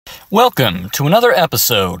Welcome to another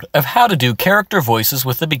episode of How to Do Character Voices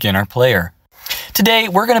with the Beginner Player. Today,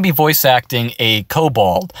 we're going to be voice acting a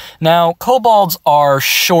kobold. Now, kobolds are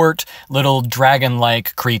short, little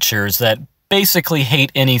dragon-like creatures that basically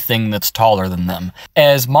hate anything that's taller than them.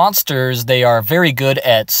 As monsters, they are very good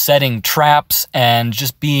at setting traps and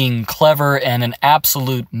just being clever and an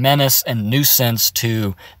absolute menace and nuisance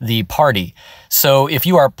to the party. So if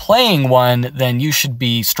you are playing one, then you should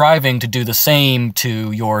be striving to do the same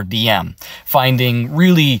to your DM, finding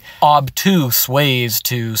really obtuse ways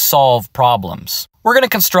to solve problems. We're going to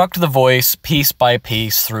construct the voice piece by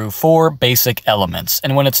piece through 4 basic elements,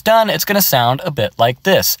 and when it's done, it's going to sound a bit like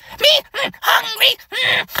this. Me hungry,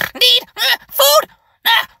 need food,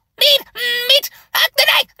 need meat,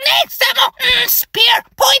 I need some spear,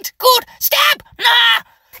 point, good, stab,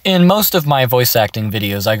 In most of my voice acting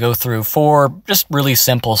videos, I go through 4 just really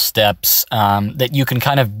simple steps that you can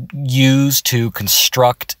kind of use to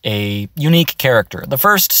construct a unique character. The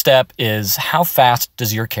first step is how fast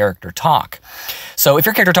does your character talk? So if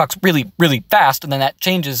your character talks really, really fast, then that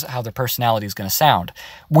changes how their personality is going to sound.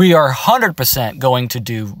 We are 100% going to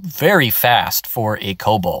do very fast for a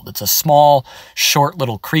kobold. It's a small, short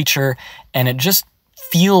little creature, and it just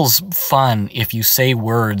feels fun if you say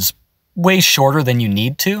words way shorter than you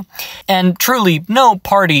need to. And truly, no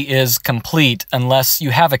party is complete unless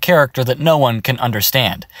you have a character that no one can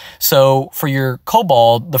understand. So for your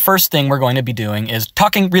kobold, the first thing we're going to be doing is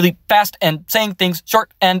talking really fast and saying things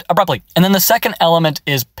short and abruptly. And then the second element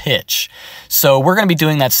is pitch. So we're going to be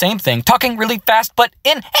doing that same thing, talking really fast, but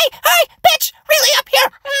in, hey, hi, pitch, really up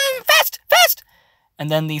here, fast, fast.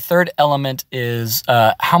 And then the third element is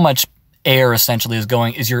how much air essentially is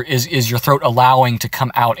going, is your throat allowing to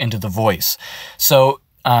come out into the voice. So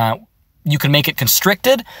you can make it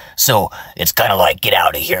constricted. So it's kind of like, get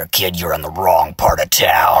out of here, kid, you're in the wrong part of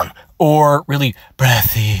town. Or really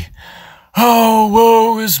breathy. Oh,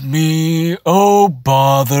 woe is me, oh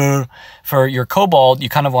bother. For your kobold, you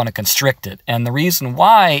kind of want to constrict it. And the reason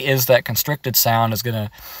why is that constricted sound is going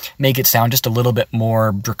to make it sound just a little bit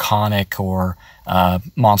more draconic or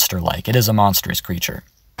monster-like. It is a monstrous creature.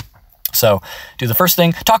 So do the first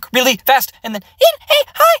thing, talk really fast, and then in,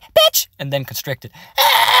 hey, hi, bitch, and then constrict it.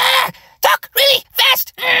 Talk really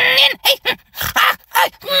fast, in, hey, hi,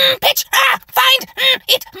 bitch, find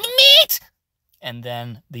it, meat. And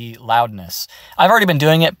then the loudness. I've already been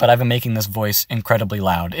doing it, but I've been making this voice incredibly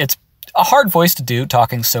loud. It's a hard voice to do,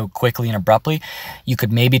 talking so quickly and abruptly. You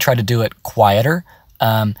could maybe try to do it quieter.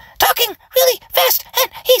 Talking really fast,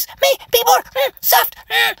 and he's may be more soft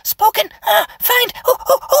spoken. Find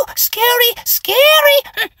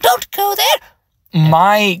scary. Don't go there.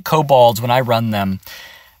 My kobolds, when I run them,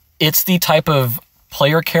 it's the type of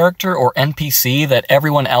player character or NPC that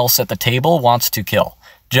everyone else at the table wants to kill,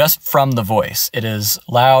 just from the voice. It is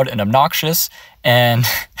loud and obnoxious, and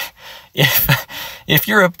if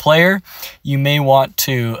you're a player, you may want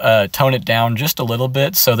to tone it down just a little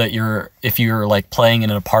bit so that if you're like playing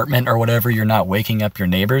in an apartment or whatever, you're not waking up your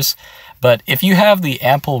neighbors. But if you have the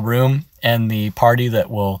ample room and the party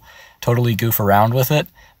that will totally goof around with it,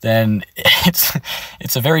 then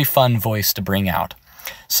it's a very fun voice to bring out.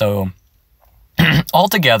 So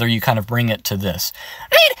altogether, you kind of bring it to this.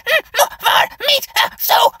 Need more meat,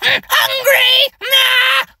 so hungry.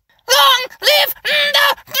 Long live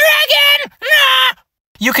the dragon!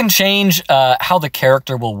 You can change how the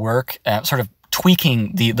character will work, sort of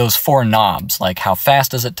tweaking those 4 knobs, like how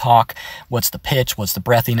fast does it talk, what's the pitch, what's the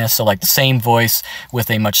breathiness. So like the same voice with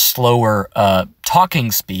a much slower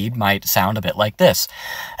talking speed might sound a bit like this.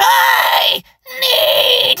 I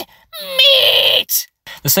need meat!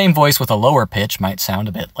 The same voice with a lower pitch might sound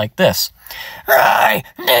a bit like this. I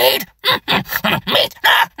need meat,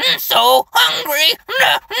 so hungry,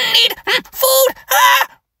 need food.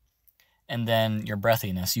 And then your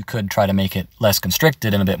breathiness, you could try to make it less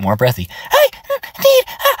constricted and a bit more breathy. I need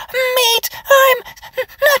meat, I'm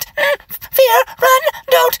not fear, run,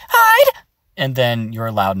 don't hide. And then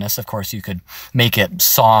your loudness, of course, you could make it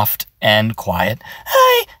soft and quiet.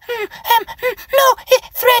 I am no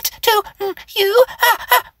threat to you.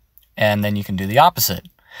 And then you can do the opposite.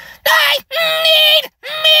 I need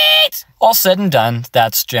meat! All said and done,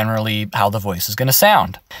 that's generally how the voice is going to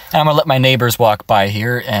sound. And I'm going to let my neighbors walk by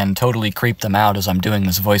here and totally creep them out as I'm doing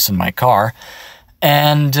this voice in my car.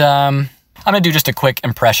 And I'm going to do just a quick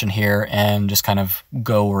impression here and just kind of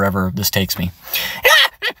go wherever this takes me.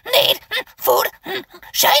 Need food,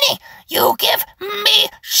 shiny. You give me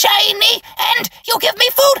shiny, and you give me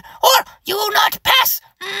food, or you not pass.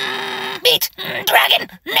 Meat, dragon,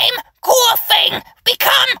 name, Corfing,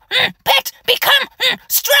 become, pet, become,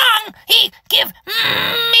 strong. He give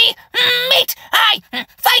me meat. I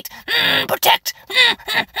fight, protect.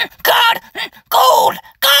 God, gold,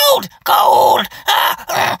 gold, gold,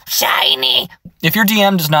 shiny. If your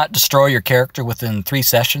DM does not destroy your character within 3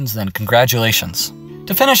 sessions, then congratulations.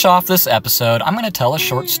 To finish off this episode, I'm going to tell a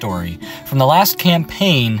short story from the last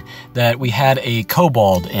campaign that we had a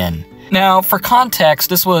kobold in. Now, for context,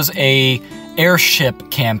 this was a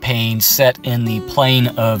airship campaign set in the plane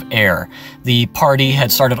of air. The party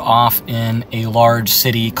had started off in a large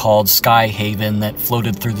city called Skyhaven that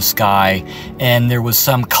floated through the sky, and there was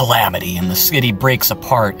some calamity, and the city breaks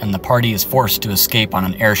apart, and the party is forced to escape on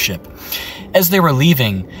an airship. As they were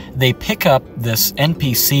leaving, they pick up this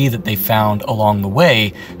NPC that they found along the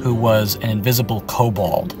way, who was an invisible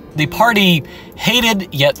kobold. The party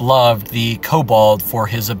hated yet loved the kobold for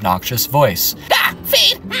his obnoxious voice.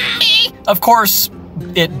 Feed me! Of course,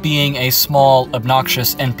 it being a small,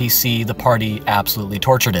 obnoxious NPC, the party absolutely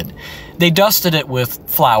tortured it. They dusted it with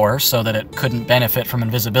flour so that it couldn't benefit from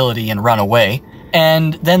invisibility and run away.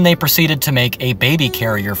 And then they proceeded to make a baby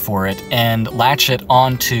carrier for it and latch it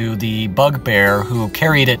onto the bugbear, who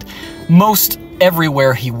carried it most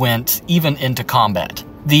everywhere he went, even into combat.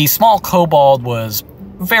 The small kobold was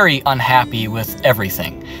very unhappy with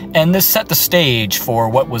everything, and this set the stage for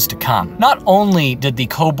what was to come. Not only did the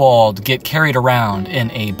kobold get carried around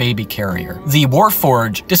in a baby carrier, the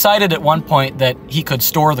Warforged decided at one point that he could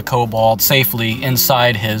store the kobold safely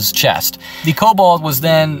inside his chest. The kobold was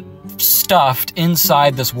then stuffed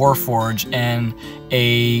inside this Warforged, and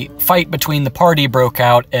a fight between the party broke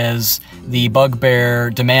out as the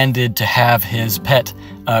bugbear demanded to have his pet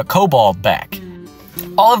kobold back.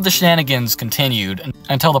 All of the shenanigans continued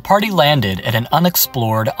until the party landed at an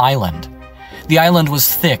unexplored island. The island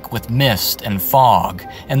was thick with mist and fog,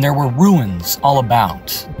 and there were ruins all about.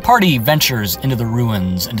 The party ventures into the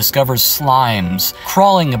ruins and discovers slimes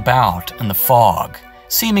crawling about in the fog.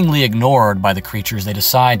 Seemingly ignored by the creatures, they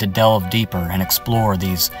decide to delve deeper and explore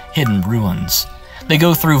these hidden ruins. They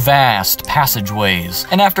go through vast passageways,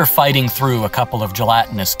 and after fighting through a couple of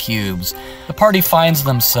gelatinous cubes, the party finds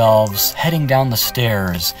themselves heading down the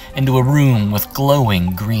stairs into a room with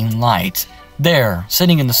glowing green light. There,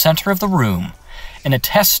 sitting in the center of the room, in a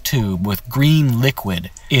test tube with green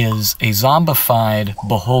liquid, is a zombified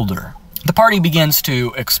beholder. The party begins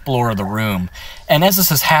to explore the room, and as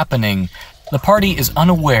this is happening, the party is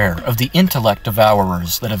unaware of the intellect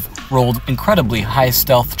devourers that have rolled incredibly high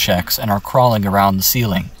stealth checks and are crawling around the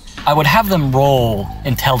ceiling. I would have them roll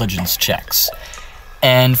intelligence checks,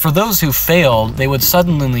 and for those who failed, they would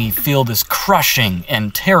suddenly feel this crushing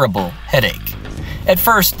and terrible headache. At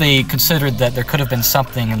first, they considered that there could have been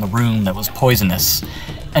something in the room that was poisonous,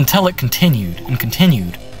 until it continued and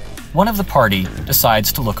continued. One of the party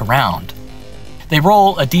decides to look around. They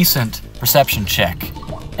roll a decent perception check,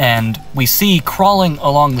 and we see crawling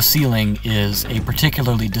along the ceiling is a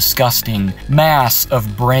particularly disgusting mass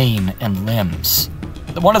of brain and limbs.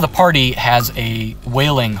 One of the party has a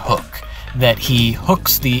whaling hook that he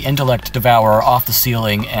hooks the intellect devourer off the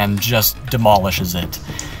ceiling and just demolishes it.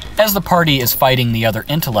 As the party is fighting the other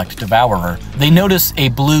intellect devourer, they notice a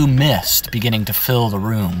blue mist beginning to fill the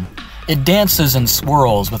room. It dances and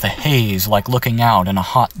swirls with a haze like looking out in a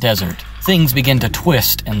hot desert. Things begin to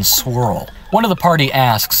twist and swirl. One of the party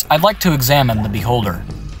asks, "I'd like to examine the beholder."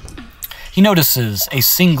 He notices a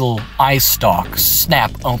single eye stalk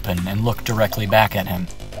snap open and look directly back at him.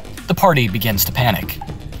 The party begins to panic.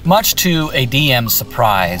 Much to a DM's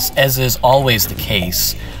surprise, as is always the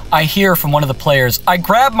case, I hear from one of the players, "I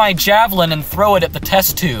grab my javelin and throw it at the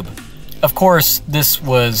test tube." Of course, this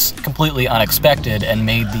was completely unexpected and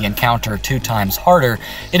made the encounter 2 times harder.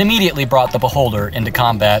 It immediately brought the beholder into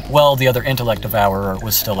combat, while the other intellect devourer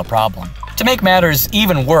was still a problem. To make matters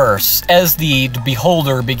even worse, as the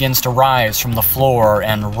beholder begins to rise from the floor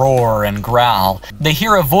and roar and growl, they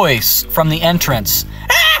hear a voice from the entrance.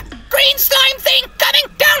 Ah! Green slime thing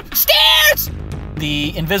coming downstairs!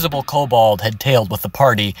 The invisible kobold had tailed with the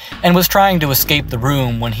party and was trying to escape the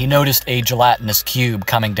room when he noticed a gelatinous cube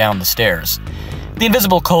coming down the stairs. The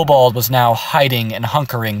invisible kobold was now hiding and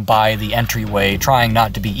hunkering by the entryway, trying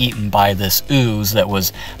not to be eaten by this ooze that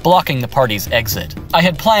was blocking the party's exit. I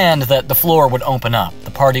had planned that the floor would open up,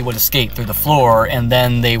 the party would escape through the floor, and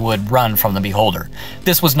then they would run from the beholder.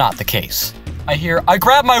 This was not the case. I hear, "I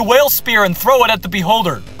grab my whale spear and throw it at the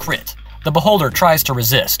beholder." Crit. The beholder tries to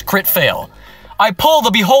resist. Crit fail. I pull the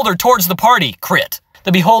beholder towards the party. Crit.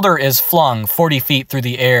 The beholder is flung 40 feet through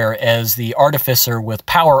the air as the artificer with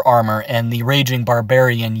power armor and the raging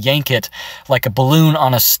barbarian yank it like a balloon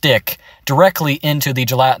on a stick directly into the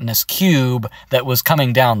gelatinous cube that was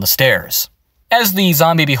coming down the stairs. As the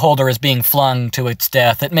zombie beholder is being flung to its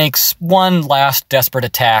death, it makes one last desperate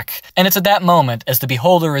attack, and it's at that moment, as the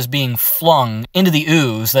beholder is being flung into the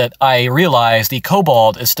ooze, that I realize the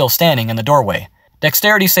kobold is still standing in the doorway.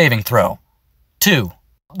 Dexterity saving throw. 2.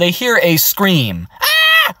 They hear a scream.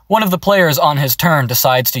 Ah! One of the players on his turn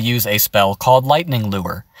decides to use a spell called Lightning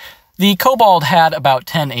Lure. The kobold had about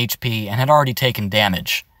 10 HP and had already taken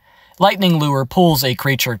damage. Lightning Lure pulls a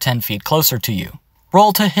creature 10 feet closer to you.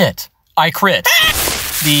 Roll to hit. I crit.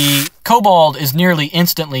 The kobold is nearly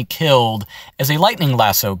instantly killed as a lightning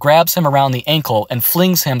lasso grabs him around the ankle and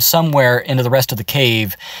flings him somewhere into the rest of the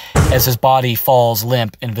cave as his body falls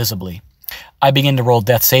limp invisibly. I begin to roll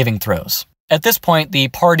death saving throws. At this point, the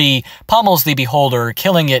party pummels the beholder,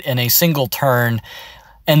 killing it in a single turn,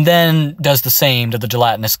 and then does the same to the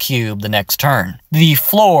gelatinous cube the next turn. The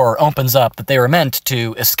floor opens up that they were meant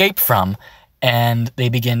to escape from, and they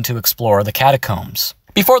begin to explore the catacombs.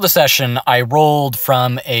 Before the session, I rolled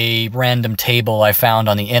from a random table I found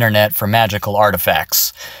on the internet for magical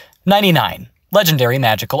artifacts. 99. Legendary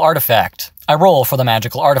magical artifact. I roll for the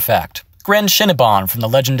magical artifact. Gren Shinobon from the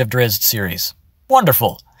Legend of Drizzt series.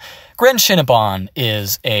 Wonderful. Gren Shinobon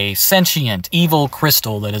is a sentient, evil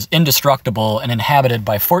crystal that is indestructible and inhabited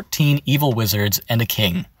by 14 evil wizards and a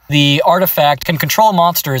king. The artifact can control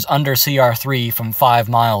monsters under CR3 from 5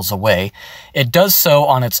 miles away. It does so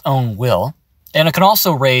on its own will, and it can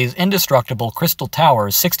also raise indestructible crystal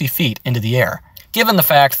towers 60 feet into the air. Given the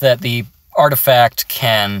fact that the artifact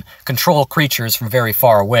can control creatures from very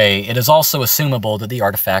far away, it is also assumable that the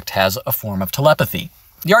artifact has a form of telepathy.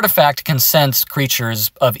 The artifact can sense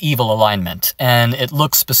creatures of evil alignment, and it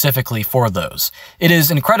looks specifically for those. It is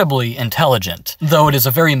incredibly intelligent, though it is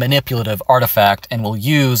a very manipulative artifact and will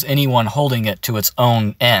use anyone holding it to its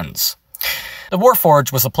own ends. The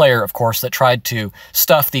Warforged was a player, of course, that tried to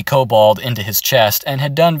stuff the kobold into his chest and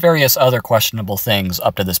had done various other questionable things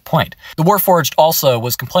up to this point. The Warforged also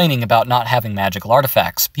was complaining about not having magical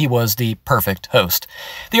artifacts. He was the perfect host.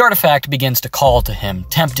 The artifact begins to call to him,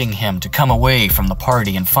 tempting him to come away from the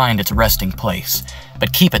party and find its resting place.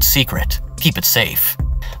 But keep it secret. Keep it safe.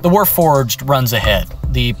 The Warforged runs ahead.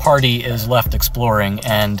 The party is left exploring,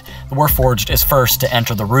 and the Warforged is first to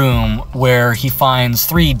enter the room where he finds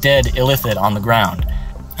 3 dead Illithid on the ground.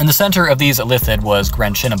 In the center of these Illithid was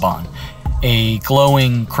Gren Shinobon, a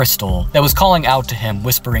glowing crystal that was calling out to him,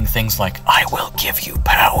 whispering things like, "I will give you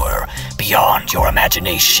power beyond your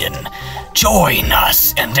imagination. Join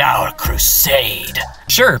us in our crusade."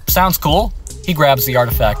 Sure, sounds cool. He grabs the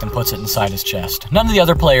artifact and puts it inside his chest. None of the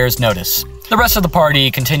other players notice. The rest of the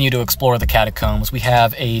party continue to explore the catacombs. We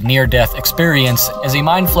have a near-death experience as a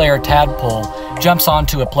Mind Flayer tadpole jumps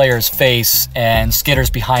onto a player's face and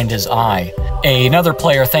skitters behind his eye. Another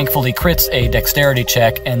player thankfully crits a dexterity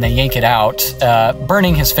check and they yank it out,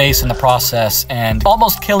 burning his face in the process and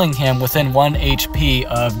almost killing him within 1 HP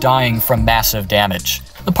of dying from massive damage.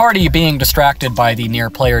 The party, being distracted by the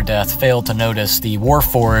near player death, failed to notice the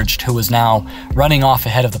Warforged, who was now running off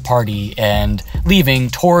ahead of the party and leaving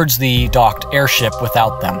towards the docked airship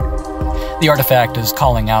without them. The artifact is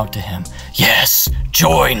calling out to him, "Yes,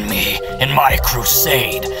 join me in my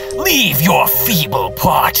crusade. Leave your feeble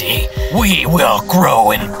party. We will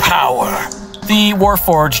grow in power." The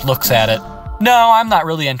Warforged looks at it. "No, I'm not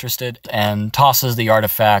really interested," and tosses the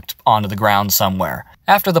artifact onto the ground somewhere.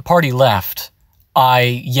 After the party left, I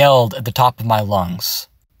yelled at the top of my lungs.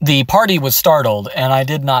 The party was startled, and I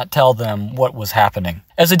did not tell them what was happening.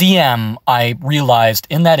 As a DM, I realized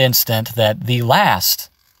in that instant that the last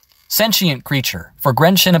sentient creature for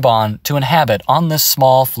Gren Shinobon to inhabit on this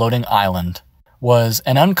small floating island was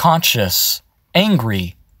an unconscious,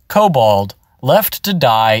 angry kobold left to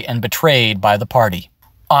die and betrayed by the party.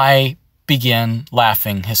 I begin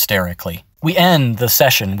laughing hysterically. We end the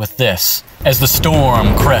session with this. As the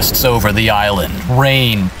storm crests over the island,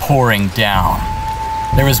 rain pouring down,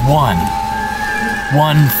 there is one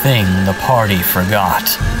thing the party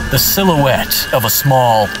forgot. The silhouette of a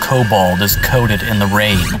small kobold is coated in the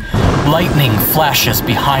rain. Lightning flashes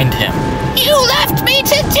behind him. You left me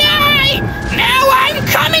to die! Now I'm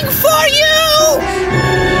coming for you!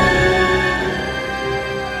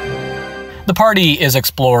 The party is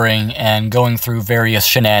exploring and going through various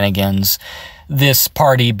shenanigans, this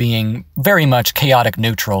party being very much chaotic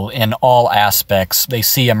neutral in all aspects. They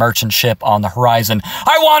see a merchant ship on the horizon.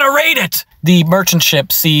 "I want to raid it!" The merchant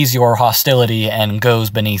ship sees your hostility and goes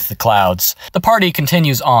beneath the clouds. The party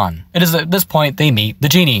continues on. It is at this point they meet the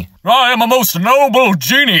genie. "I am a most noble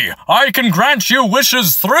genie. I can grant you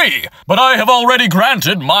wishes 3, but I have already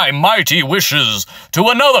granted my mighty wishes to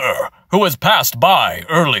another who has passed by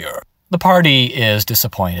earlier." The party is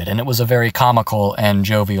disappointed, and it was a very comical and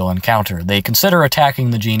jovial encounter. They consider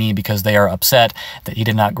attacking the genie because they are upset that he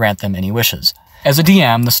did not grant them any wishes. As a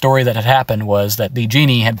DM, the story that had happened was that the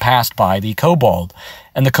genie had passed by the kobold,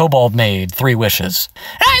 and the kobold made 3 wishes.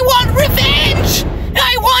 I want revenge!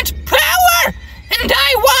 I want power! And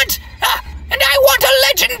I want a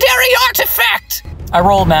legendary artifact! I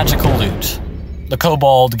roll magical loot. The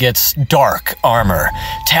kobold gets dark armor,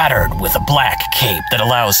 tattered with a black cape that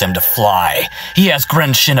allows him to fly. He has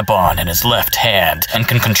Grenchinnabon in his left hand and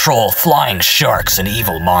can control flying sharks and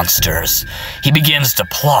evil monsters. He begins to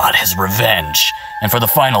plot his revenge, and for the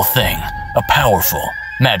final thing, a powerful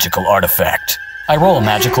magical artifact. I roll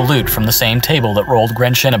magical loot from the same table that rolled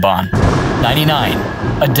Grenchinnabon. 99,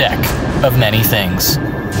 a deck of many things.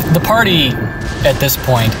 The party at this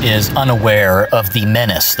point is unaware of the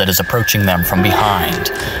menace that is approaching them from behind.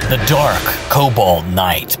 The dark kobold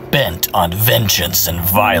knight bent on vengeance and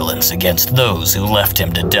violence against those who left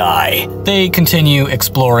him to die. They continue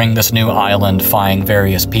exploring this new island, finding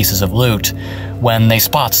various pieces of loot, when they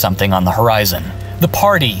spot something on the horizon. The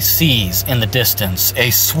party sees in the distance a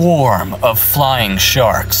swarm of flying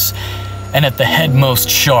sharks, and at the headmost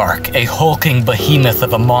shark, a hulking behemoth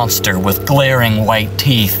of a monster with glaring white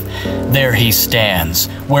teeth. There he stands,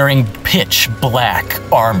 wearing pitch black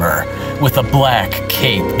armor, with a black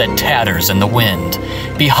cape that tatters in the wind.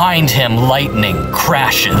 Behind him, lightning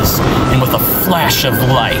crashes, and with a flash of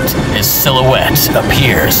light, his silhouette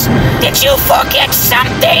appears. Did you forget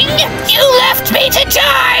something? You left me to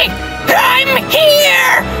die! I'm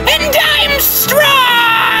here, and I'm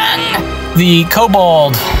strong! The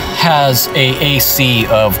kobold has a AC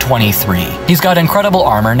of 23. He's got incredible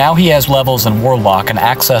armor, now he has levels in Warlock and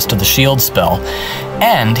access to the shield spell,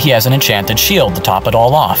 and he has an enchanted shield to top it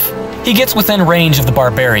all off. He gets within range of the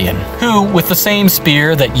barbarian, who, with the same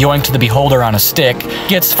spear that yoinked the beholder on a stick,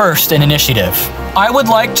 gets first in initiative. I would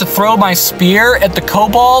like to throw my spear at the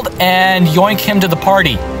kobold and yoink him to the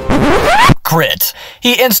party. Crit.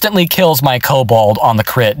 He instantly kills my kobold on the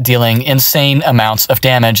crit, dealing insane amounts of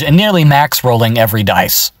damage and nearly max rolling every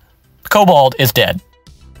dice. The kobold is dead.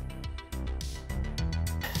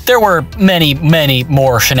 There were many, many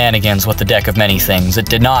more shenanigans with the deck of many things. It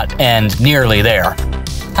did not end nearly there.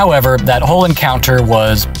 However, that whole encounter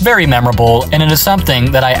was very memorable, and it is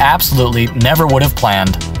something that I absolutely never would have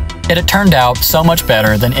planned. Yet it turned out so much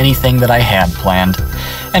better than anything that I had planned.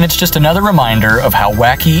 And it's just another reminder of how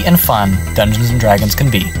wacky and fun Dungeons & Dragons can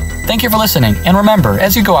be. Thank you for listening, and remember,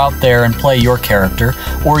 as you go out there and play your character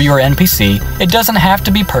or your NPC, it doesn't have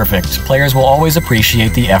to be perfect. Players will always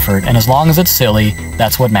appreciate the effort, and as long as it's silly,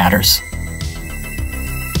 that's what matters.